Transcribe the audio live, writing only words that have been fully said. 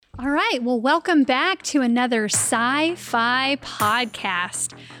All right. Well, welcome back to another Sci-Fi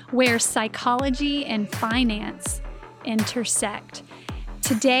podcast where psychology and finance intersect.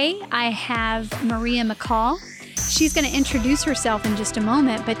 Today, I have Maria McCall. She's going to introduce herself in just a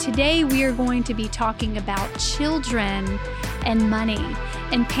moment, but today we are going to be talking about children and money.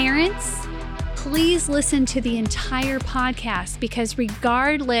 And parents, please listen to the entire podcast because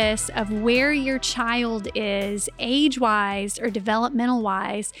regardless of where your child is, age-wise or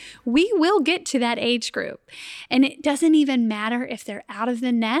developmental-wise, we will get to that age group. And it doesn't even matter if they're out of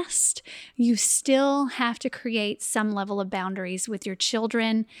the nest, you still have to create some level of boundaries with your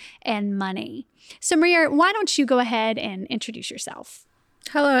children and money. So Maria, why don't you go ahead and introduce yourself?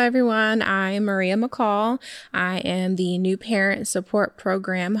 Hello, everyone. I am Maria McCall. I am the New Parent Support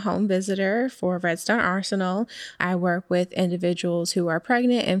Program home visitor for Redstone Arsenal. I work with individuals who are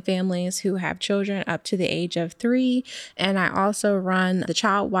pregnant and families who have children up to the age of 3. And I also run the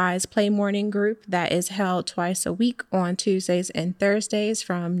ChildWise Play Morning group that is held twice a week on Tuesdays and Thursdays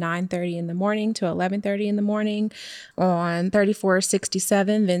from 9:30 in the morning to 11:30 in the morning on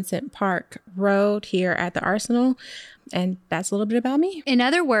 3467 Vincent Park Road here at the Arsenal. And that's a little bit about me. In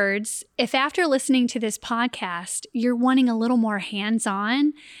other words, if after listening to this podcast, you're wanting a little more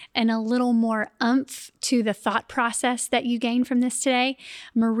hands-on and a little more oomph to the thought process that you gained from this today,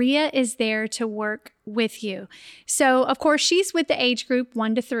 Maria is there to work with you. So, of course, she's with the age group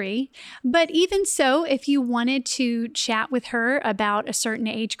 1 to 3. But even so, if you wanted to chat with her about a certain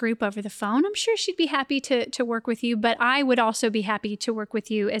age group over the phone, I'm sure she'd be happy to work with you. But I would also be happy to work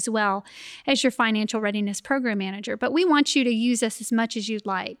with you as well as your financial readiness program manager. But we want you to use us as much as you'd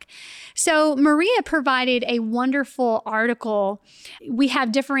like. So Maria provided a wonderful article. We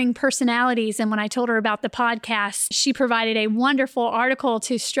have differing personalities. And when I told her about the podcast, she provided a wonderful article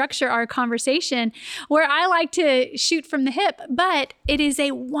to structure our conversation where I like to shoot from the hip, but it is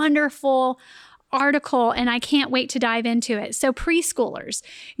a wonderful article and I can't wait to dive into it. So preschoolers,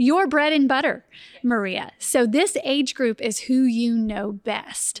 your bread and butter, Maria. So this age group is who you know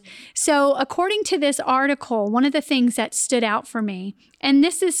best. So according to this article, one of the things that stood out for me, and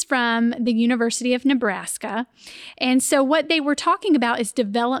this is from the University of Nebraska. And so what they were talking about is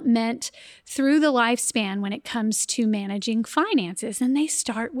development through the lifespan when it comes to managing finances. And they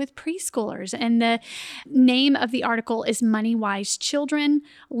start with preschoolers. And the name of the article is Money Wise Children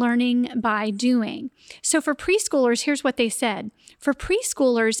Learning by Doing. So for preschoolers, here's what they said. For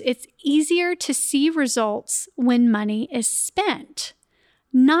preschoolers, it's easier to see results when money is spent,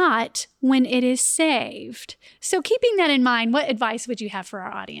 not when it is saved. So keeping that in mind, what advice would you have for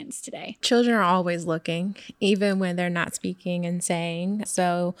our audience today? Children are always looking, even when they're not speaking and saying.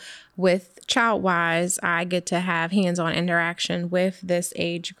 So with ChildWise, I get to have hands-on interaction with this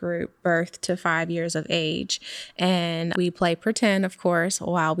age group, birth to 5 years of age. And we play pretend, of course,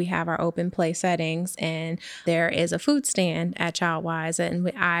 while we have our open play settings. And there is a food stand at ChildWise.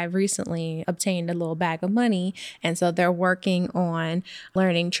 And I recently obtained a little bag of money. And so they're working on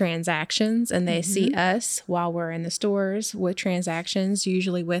learning transactions. And they see us while we're in the stores with transactions,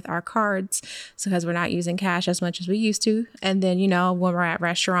 usually with our cards, because we're not using cash as much as we used to. And then, when we're at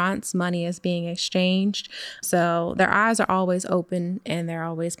restaurants, money is being exchanged. So their eyes are always open and they're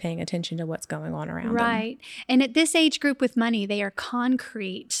always paying attention to what's going on around them. Right. And at this age group with money, they are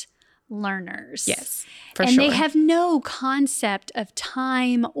concrete learners. Yes, for and sure. And they have no concept of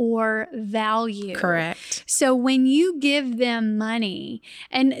time or value. Correct. So when you give them money,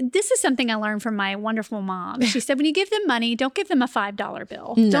 and this is something I learned from my wonderful mom. She said, when you give them money, don't give them a $5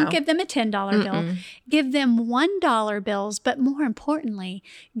 bill. No. Don't give them a $10 bill. Give them $1 bills, but more importantly,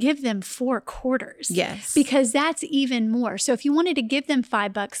 give them 4 quarters. Yes. Because that's even more. So if you wanted to give them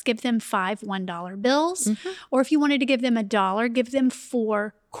 $5, give them 5 $1 bills. Or if you wanted to give them $1, give them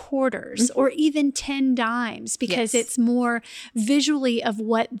 4 quarters or even 10 dimes because it's more visually of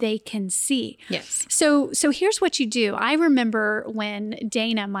what they can see. Yes. So here's what you do. I remember when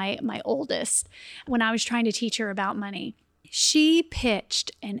Dana, my oldest, when I was trying to teach her about money, she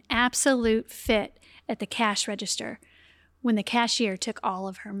pitched an absolute fit at the cash register when the cashier took all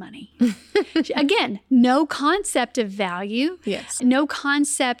of her money. Again, no concept of value. Yes. No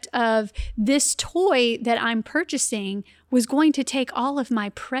concept of this toy that I'm purchasing was going to take all of my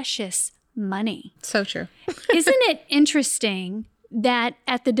precious money. So true. Isn't it interesting that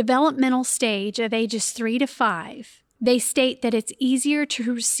at the developmental stage of ages 3 to 5, they state that it's easier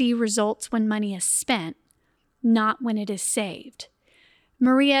to see results when money is spent, not when it is saved?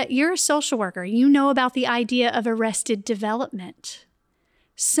 Maria, you're a social worker. You know about the idea of arrested development.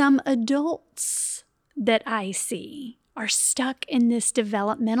 Some adults that I see are stuck in this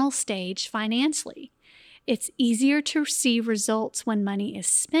developmental stage financially. It's easier to see results when money is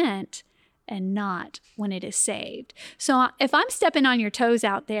spent and not when it is saved. So if I'm stepping on your toes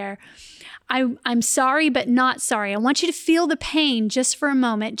out there, I'm sorry, but not sorry. I want you to feel the pain just for a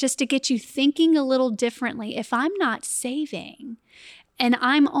moment, just to get you thinking a little differently. If I'm not saving and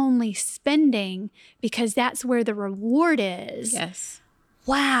I'm only spending because that's where the reward is. Yes.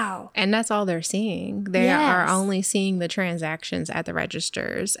 Wow. And that's all they're seeing. They are only seeing the transactions at the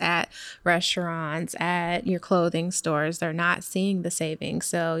registers, at restaurants, at your clothing stores. They're not seeing the savings.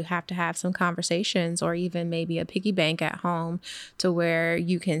 So you have to have some conversations, or even maybe a piggy bank at home, to where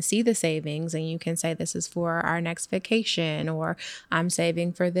you can see the savings and you can say, this is for our next vacation, or I'm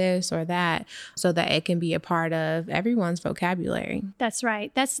saving for this or that, so that it can be a part of everyone's vocabulary. That's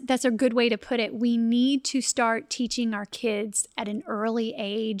right. That's a good way to put it. We need to start teaching our kids at an early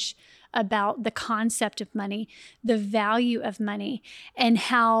age about the concept of money, the value of money, and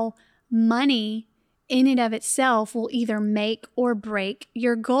how money in and of itself will either make or break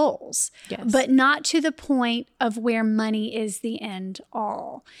your goals, but not to the point of where money is the end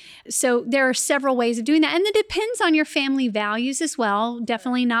all. So there are several ways of doing that. And it depends on your family values as well.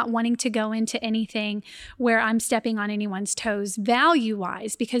 Definitely not wanting to go into anything where I'm stepping on anyone's toes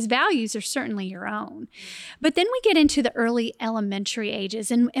value-wise, because values are certainly your own. But then we get into the early elementary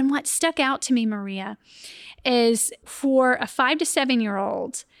ages. And what stuck out to me, Maria, is for a 5 to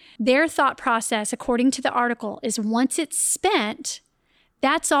 7-year-old, their thought process, according to the article, is once it's spent,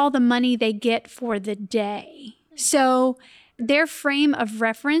 that's all the money they get for the day. So their frame of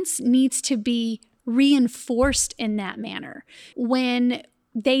reference needs to be reinforced in that manner. When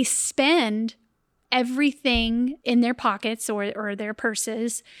they spend everything in their pockets or their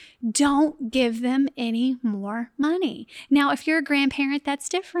purses, don't give them any more money. Now, if you're a grandparent, that's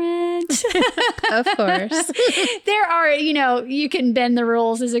different. Of course. There are, you can bend the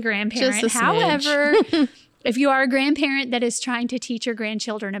rules as a grandparent. Just a However, if you are a grandparent that is trying to teach your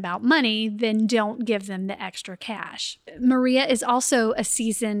grandchildren about money, then don't give them the extra cash. Maria is also a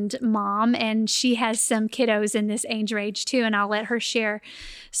seasoned mom, and she has some kiddos in this age range too, and I'll let her share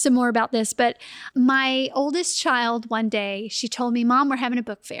some more about this. But my oldest child, one day, she told me, Mom, we're having a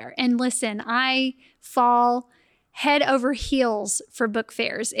book fair. And listen, I fall head over heels for book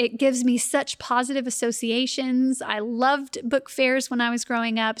fairs. It gives me such positive associations. I loved book fairs when I was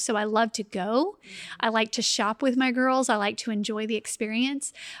growing up, so I love to go. I like to shop with my girls. I like to enjoy the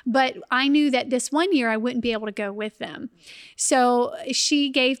experience. But I knew that this one year I wouldn't be able to go with them. So she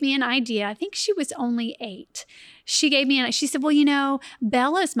gave me an idea. I think she was only 8. She said, well,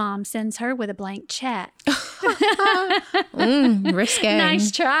 Bella's mom sends her with a blank check. Risque.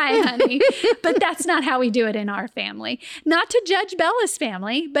 Nice try, honey. But that's not how we do it in our family. Not to judge Bella's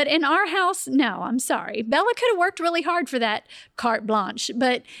family, but in our house, no, I'm sorry. Bella could have worked really hard for that carte blanche,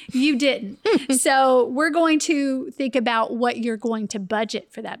 but you didn't. So we're going to think about what you're going to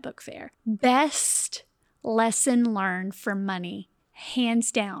budget for that book fair. Best lesson learned for money,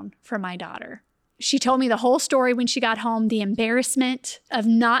 hands down, for my daughter. She told me the whole story when she got home, the embarrassment of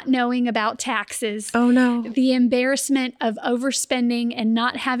not knowing about taxes. Oh, no. The embarrassment of overspending and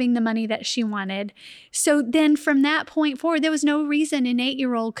not having the money that she wanted. So then from that point forward, there was no reason an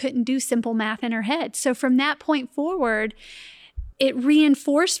 8-year-old couldn't do simple math in her head. So from that point forward, it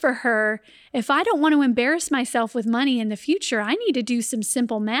reinforced for her, if I don't want to embarrass myself with money in the future, I need to do some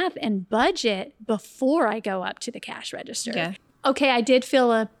simple math and budget before I go up to the cash register. Yeah. Okay, I did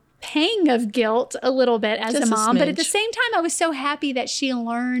feel a pang of guilt a little bit as Just a mom, but at the smidge. same time, I was so happy that she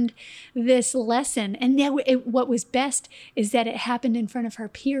learned this lesson. And what was best is that it happened in front of her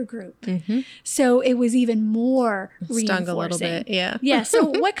peer group. Mm-hmm. So it was even more reinforcing. Stung a little bit, yeah. Yeah. So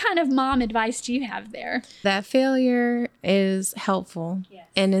what kind of mom advice do you have there? That failure is helpful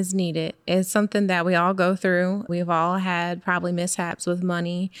and is needed. It's something that we all go through. We've all had probably mishaps with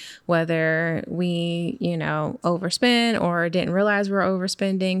money, whether we, overspend or didn't realize we were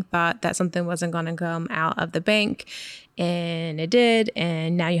overspending, thought that something wasn't going to come out of the bank, and it did,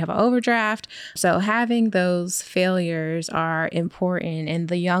 and now you have an overdraft. So having those failures are important, and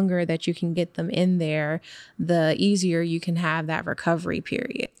the younger that you can get them in there, the easier you can have that recovery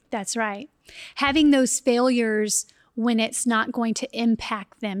period. That's right. Having those failures when it's not going to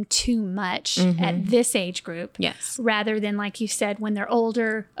impact them too much at this age group. Yes. Rather than, like you said, when they're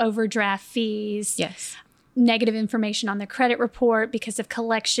older, overdraft fees. Yes. negative information on their credit report because of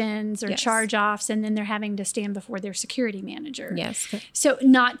collections or Yes. charge-offs, and then they're having to stand before their security manager. Yes. So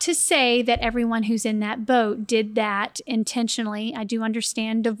not to say that everyone who's in that boat did that intentionally. I do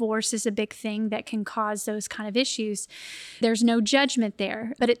understand divorce is a big thing that can cause those kind of issues. There's no judgment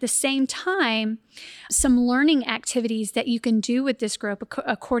there. But at the same time, some learning activities that you can do with this group,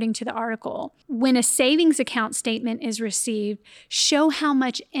 according to the article. When a savings account statement is received, show how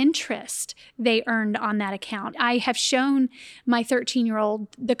much interest they earned on that account. I have shown my 13-year-old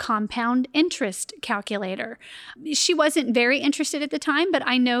the compound interest calculator. She wasn't very interested at the time, but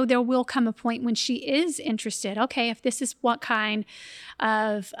I know there will come a point when she is interested. Okay, if this is what kind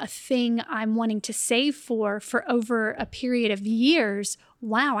of a thing I'm wanting to save for over a period of years,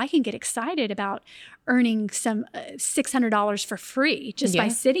 wow, I can get excited about earning some $600 for free just by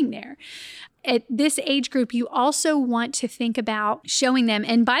sitting there. At this age group, you also want to think about showing them,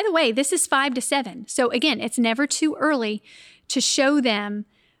 and by the way, this is 5 to 7. So again, it's never too early to show them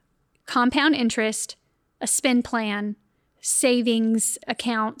compound interest, a spend plan, savings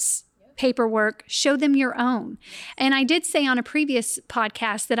accounts, paperwork. Show them your own. And I did say on a previous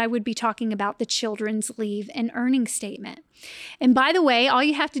podcast that I would be talking about the children's leave and earning statement. And by the way, all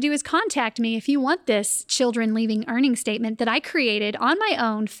you have to do is contact me if you want this children leaving earning statement that I created on my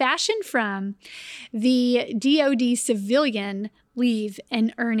own, fashioned from the DoD civilian leave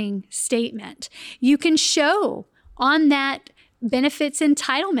and earning statement. You can show on that benefits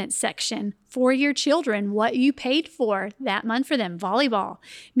entitlement section for your children what you paid for that month for them: volleyball,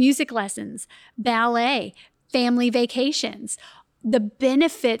 music lessons, ballet, family vacations, the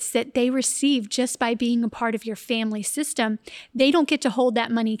benefits that they receive just by being a part of your family system. They don't get to hold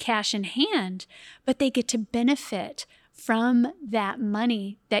that money cash in hand, but they get to benefit from that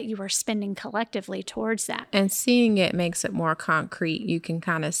money that you are spending collectively towards that. And seeing it makes it more concrete. You can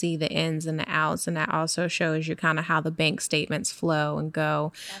kind of see the ins and the outs, and that also shows you kind of how the bank statements flow and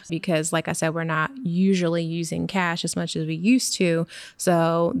go. Absolutely. Because like I said, we're not usually using cash as much as we used to.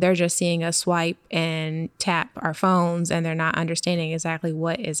 So they're just seeing us swipe and tap our phones, and they're not understanding exactly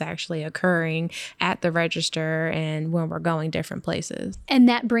what is actually occurring at the register and when we're going different places. And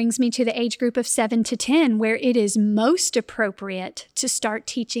that brings me to the age group of 7 to 10, where it is most appropriate to start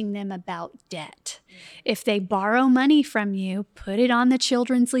teaching them about debt. If they borrow money from you, put it on the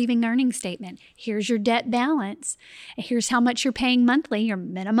children's leaving earning statement. Here's your debt balance. Here's how much you're paying monthly, your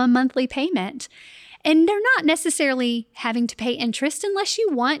minimum monthly payment. And they're not necessarily having to pay interest unless you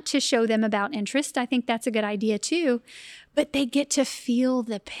want to show them about interest. I think that's a good idea too. But they get to feel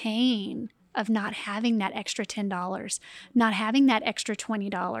the pain of not having that extra $10, not having that extra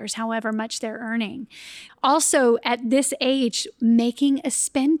 $20, however much they're earning. Also, at this age, making a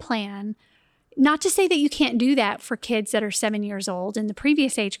spend plan, not to say that you can't do that for kids that are 7 years old in the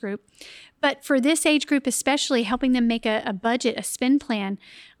previous age group, but for this age group especially, helping them make a budget, a spend plan,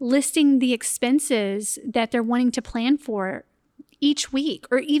 listing the expenses that they're wanting to plan for each week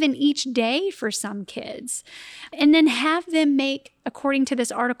or even each day for some kids. And then have them make, according to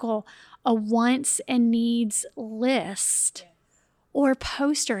this article, a wants and needs list or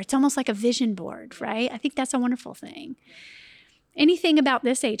poster. It's almost like a vision board, right? I think that's a wonderful thing. Anything about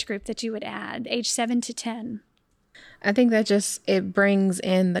this age group that you would add, age 7 to 10? I think that it brings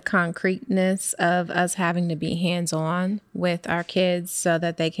in the concreteness of us having to be hands-on with our kids so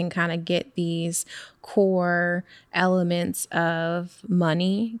that they can kind of get these core elements of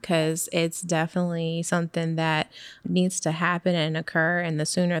money, because it's definitely something that needs to happen and occur, and the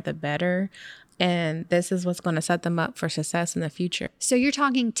sooner the better. And this is what's going to set them up for success in the future. So you're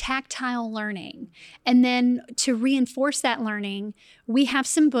talking tactile learning. And then to reinforce that learning, we have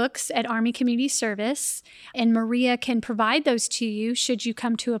some books at Army Community Service, and Maria can provide those to you should you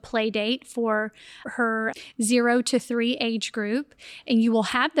come to a play date for her 0 to 3 age group. And you will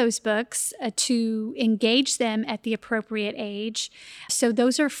have those books to engage them at the appropriate age. So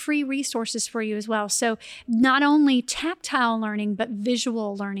those are free resources for you as well. So not only tactile learning, but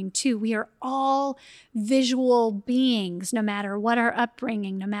visual learning too. We are all visual beings, no matter what our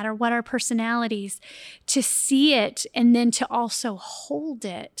upbringing, no matter what our personalities. To see it and then to also hold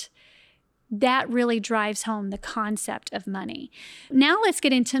it, that really drives home the concept of money. Now let's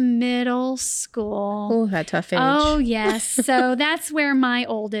get into middle school. Oh, that tough age. Oh, yes. So that's where my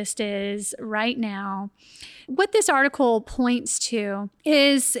oldest is right now. What this article points to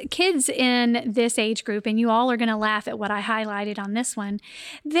is kids in this age group, and you all are going to laugh at what I highlighted on this one,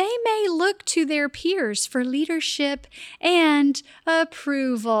 they may look to their peers for leadership and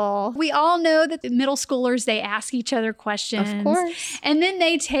approval. We all know that the middle schoolers, they ask each other questions. Of course. And then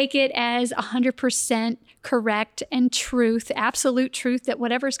they take it as 100% correct and truth, absolute truth, that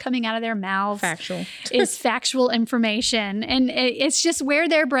whatever's coming out of their mouths is factual information. And it's just where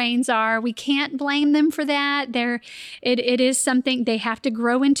their brains are. We can't blame them for that. It is something they have to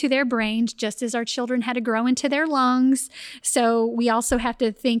grow into their brains, just as our children had to grow into their lungs. So we also have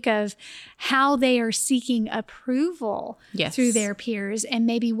to think of how they are seeking approval through their peers, and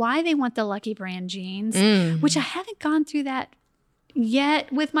maybe why they want the Lucky Brand jeans, which I haven't gone through that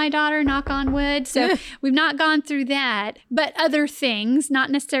yet with my daughter, knock on wood. So we've not gone through that, but other things, not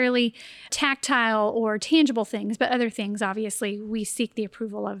necessarily tactile or tangible things, but other things, obviously, we seek the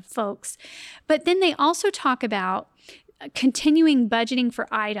approval of folks. But then they also talk about continuing budgeting for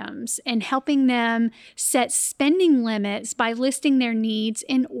items and helping them set spending limits by listing their needs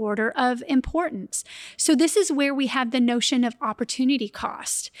in order of importance. So this is where we have the notion of opportunity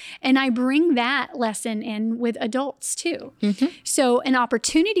cost. And I bring that lesson in with adults too. So an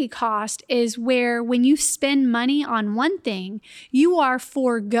opportunity cost is where when you spend money on one thing, you are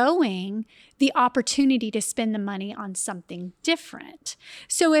foregoing the opportunity to spend the money on something different.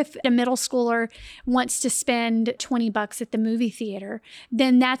 So if a middle schooler wants to spend $20 at the movie theater,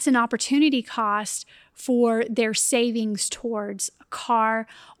 then that's an opportunity cost for their savings towards a car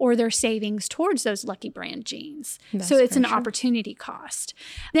or their savings towards those Lucky Brand jeans. So it's an opportunity cost.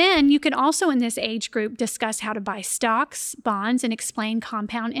 Then you can also in this age group discuss how to buy stocks, bonds, and explain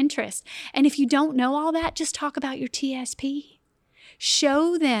compound interest. And if you don't know all that, just talk about your TSP.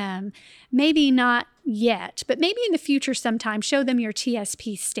 Show them, maybe not yet, but maybe in the future sometime, show them your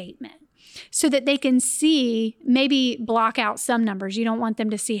TSP statement so that they can see, maybe block out some numbers. You don't want them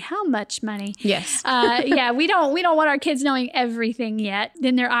to see how much money. Yes. We don't want our kids knowing everything yet.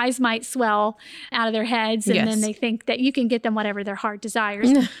 Then their eyes might swell out of their heads, and then they think that you can get them whatever their heart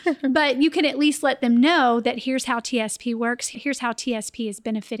desires. But you can at least let them know that here's how TSP works. Here's how TSP is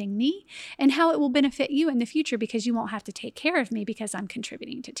benefiting me and how it will benefit you in the future, because you won't have to take care of me because I'm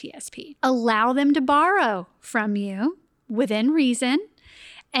contributing to TSP. Allow them to borrow from you within reason,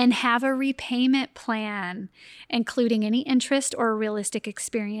 and have a repayment plan, including any interest or a realistic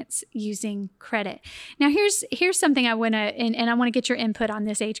experience using credit. Now, here's something I want to, and I want to get your input on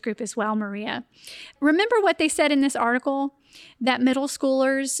this age group as well, Maria. Remember what they said in this article, that middle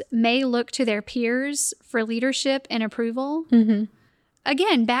schoolers may look to their peers for leadership and approval?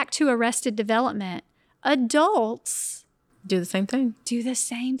 Again, back to arrested development. Adults do the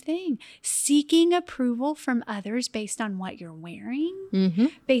same thing. Seeking approval from others based on what you're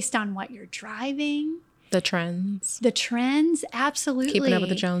wearing, based on what you're driving. The trends, absolutely. Keeping up with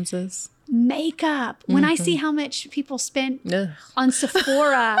the Joneses. Makeup. When I see how much people spend on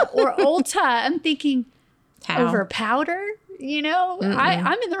Sephora or Ulta, I'm thinking, over powder? You know,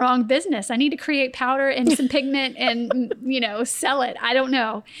 I'm in the wrong business. I need to create powder and some pigment and, sell it. I don't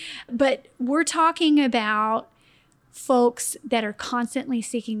know. But we're talking about folks that are constantly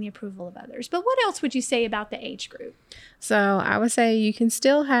seeking the approval of others. But what else would you say about the age group? So I would say you can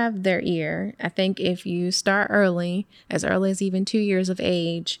still have their ear. I think if you start early as even 2 years of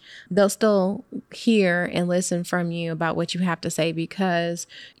age, they'll still hear and listen from you about what you have to say, because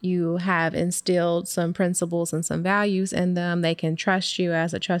you have instilled some principles and some values in them. They can trust you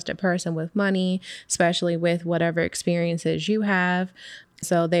as a trusted person with money, especially with whatever experiences you have.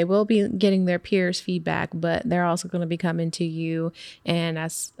 So they will be getting their peers' feedback, but they're also going to be coming to you. And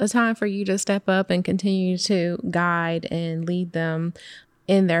that's a time for you to step up and continue to guide and lead them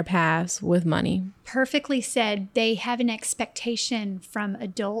in their paths with money. Perfectly said. They have an expectation from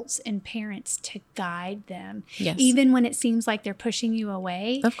adults and parents to guide them. Yes. Even when it seems like they're pushing you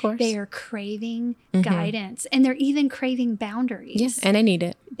away. Of course. They are craving guidance, and they're even craving boundaries. Yes, and they need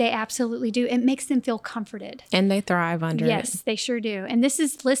it. They absolutely do. It makes them feel comforted. And they thrive under it. Yes, they sure do. And this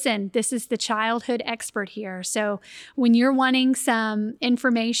is the childhood expert here. So when you're wanting some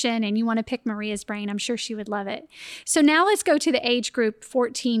information and you want to pick Maria's brain, I'm sure she would love it. So now let's go to the age group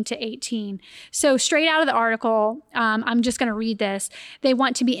 14 to 18. So straight out of the article, I'm just going to read this. They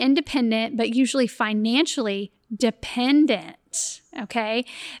want to be independent, but usually financially dependent. Okay.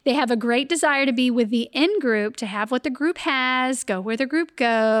 They have a great desire to be with the in group, to have what the group has, go where the group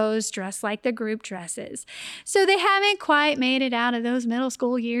goes, dress like the group dresses. So they haven't quite made it out of those middle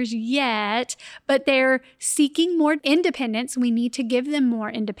school years yet, but they're seeking more independence. We need to give them more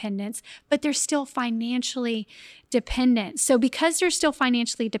independence, but they're still financially dependent. So because they're still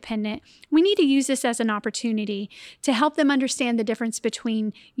financially dependent, we need to use this as an opportunity to help them understand the difference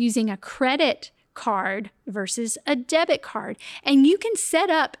between using a credit card versus a debit card. And you can set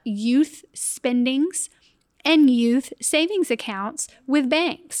up youth spendings and youth savings accounts with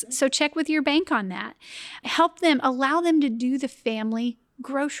banks. So check with your bank on that. Allow them to do the family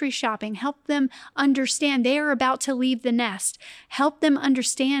grocery shopping. Help them understand they are about to leave the nest. Help them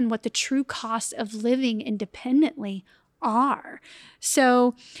understand what the true cost of living independently are.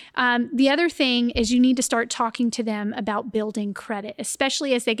 So the other thing is you need to start talking to them about building credit,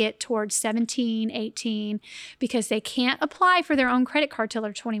 especially as they get towards 17, 18, because they can't apply for their own credit card till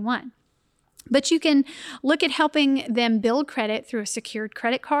they're 21. But you can look at helping them build credit through a secured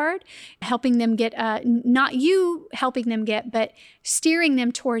credit card, helping them get, not you helping them get, but steering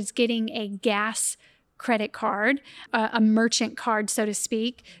them towards getting a gas credit card, a merchant card, so to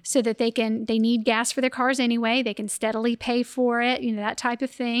speak, so that they need gas for their cars anyway. They can steadily pay for it, that type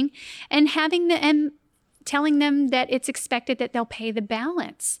of thing. And telling them that it's expected that they'll pay the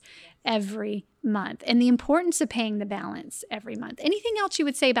balance every month and the importance of paying the balance every month. Anything else you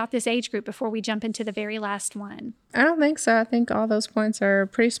would say about this age group before we jump into the very last one? I don't think so. I think all those points are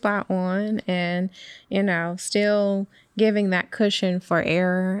pretty spot on, and, still giving that cushion for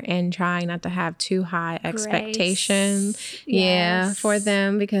error and trying not to have too high expectations for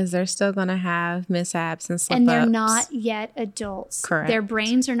them, because they're still going to have mishaps and slip-ups. And they're not yet adults. Correct. Their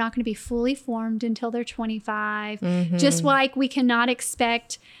brains are not going to be fully formed until they're 25. Mm-hmm. Just like we cannot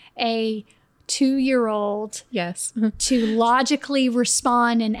expect a 2-year-old to logically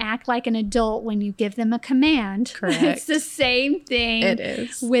respond and act like an adult when you give them a command. Correct. It's the same thing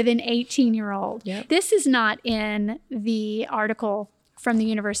with an 18-year-old. Yep. This is not in the article from the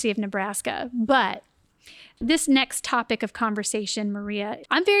University of Nebraska, but this next topic of conversation, Maria,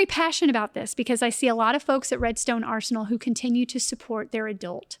 I'm very passionate about this because I see a lot of folks at Redstone Arsenal who continue to support their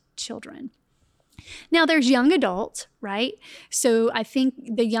adult children. Now, there's young adults, right? So I think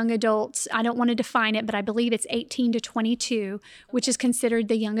the young adults, I don't want to define it, but I believe it's 18 to 22, which is considered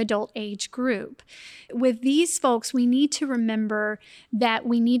the young adult age group. With these folks, we need to remember that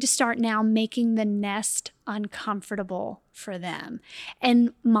we need to start now making the nest uncomfortable for them.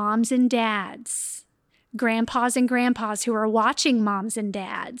 And moms and dads, grandpas and grandpas who are watching moms and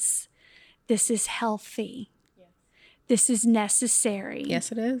dads, this is healthy. Yes. This is necessary.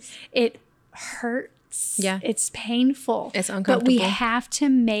 Yes, it is. It hurts. Yeah. It's painful. It's uncomfortable. But we have to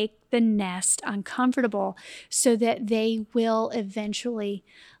make the nest uncomfortable so that they will eventually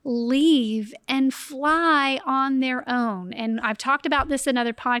leave and fly on their own. And I've talked about this in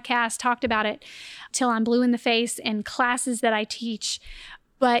other podcasts, talked about it till I'm blue in the face in classes that I teach.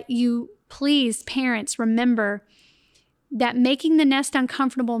 But you, please, parents, remember that making the nest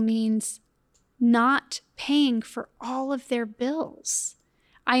uncomfortable means not paying for all of their bills.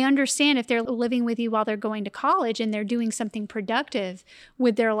 I understand if they're living with you while they're going to college and they're doing something productive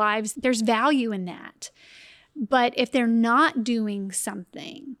with their lives, there's value in that. But if they're not doing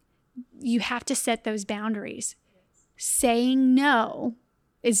something, you have to set those boundaries. Saying no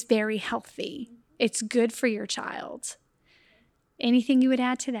is very healthy. It's good for your child. Anything you would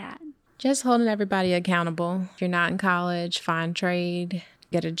add to that? Just holding everybody accountable. If you're not in college, find trade,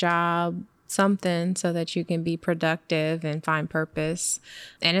 get a job, something so that you can be productive and find purpose.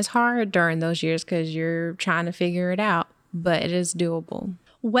 And it's hard during those years because you're trying to figure it out, but it is doable.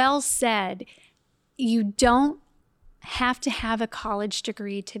 Well said. You don't have to have a college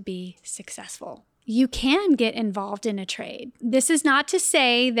degree to be successful. You can get involved in a trade. This is not to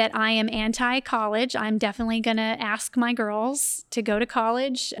say that I am anti-college. I'm definitely going to ask my girls to go to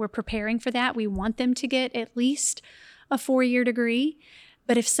college. We're preparing for that. We want them to get at least a 4-year degree.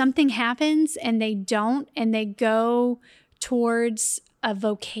 But if something happens and they don't, and they go towards a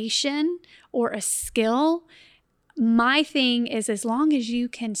vocation or a skill, my thing is as long as you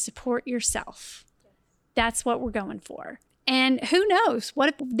can support yourself, that's what we're going for. And who knows? What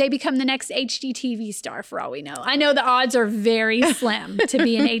if they become the next HGTV star for all we know? I know the odds are very slim to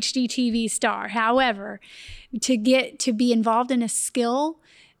be an HGTV star. However, to be involved in a skill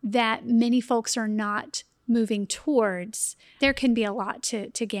that many folks are not moving towards, there can be a lot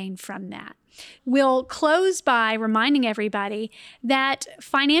to gain from that. We'll close by reminding everybody that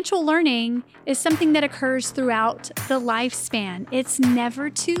financial learning is something that occurs throughout the lifespan. It's never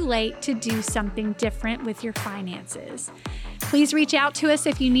too late to do something different with your finances. Please reach out to us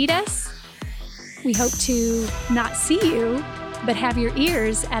if you need us. We hope to not see you, but have your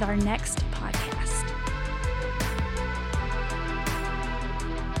ears at our next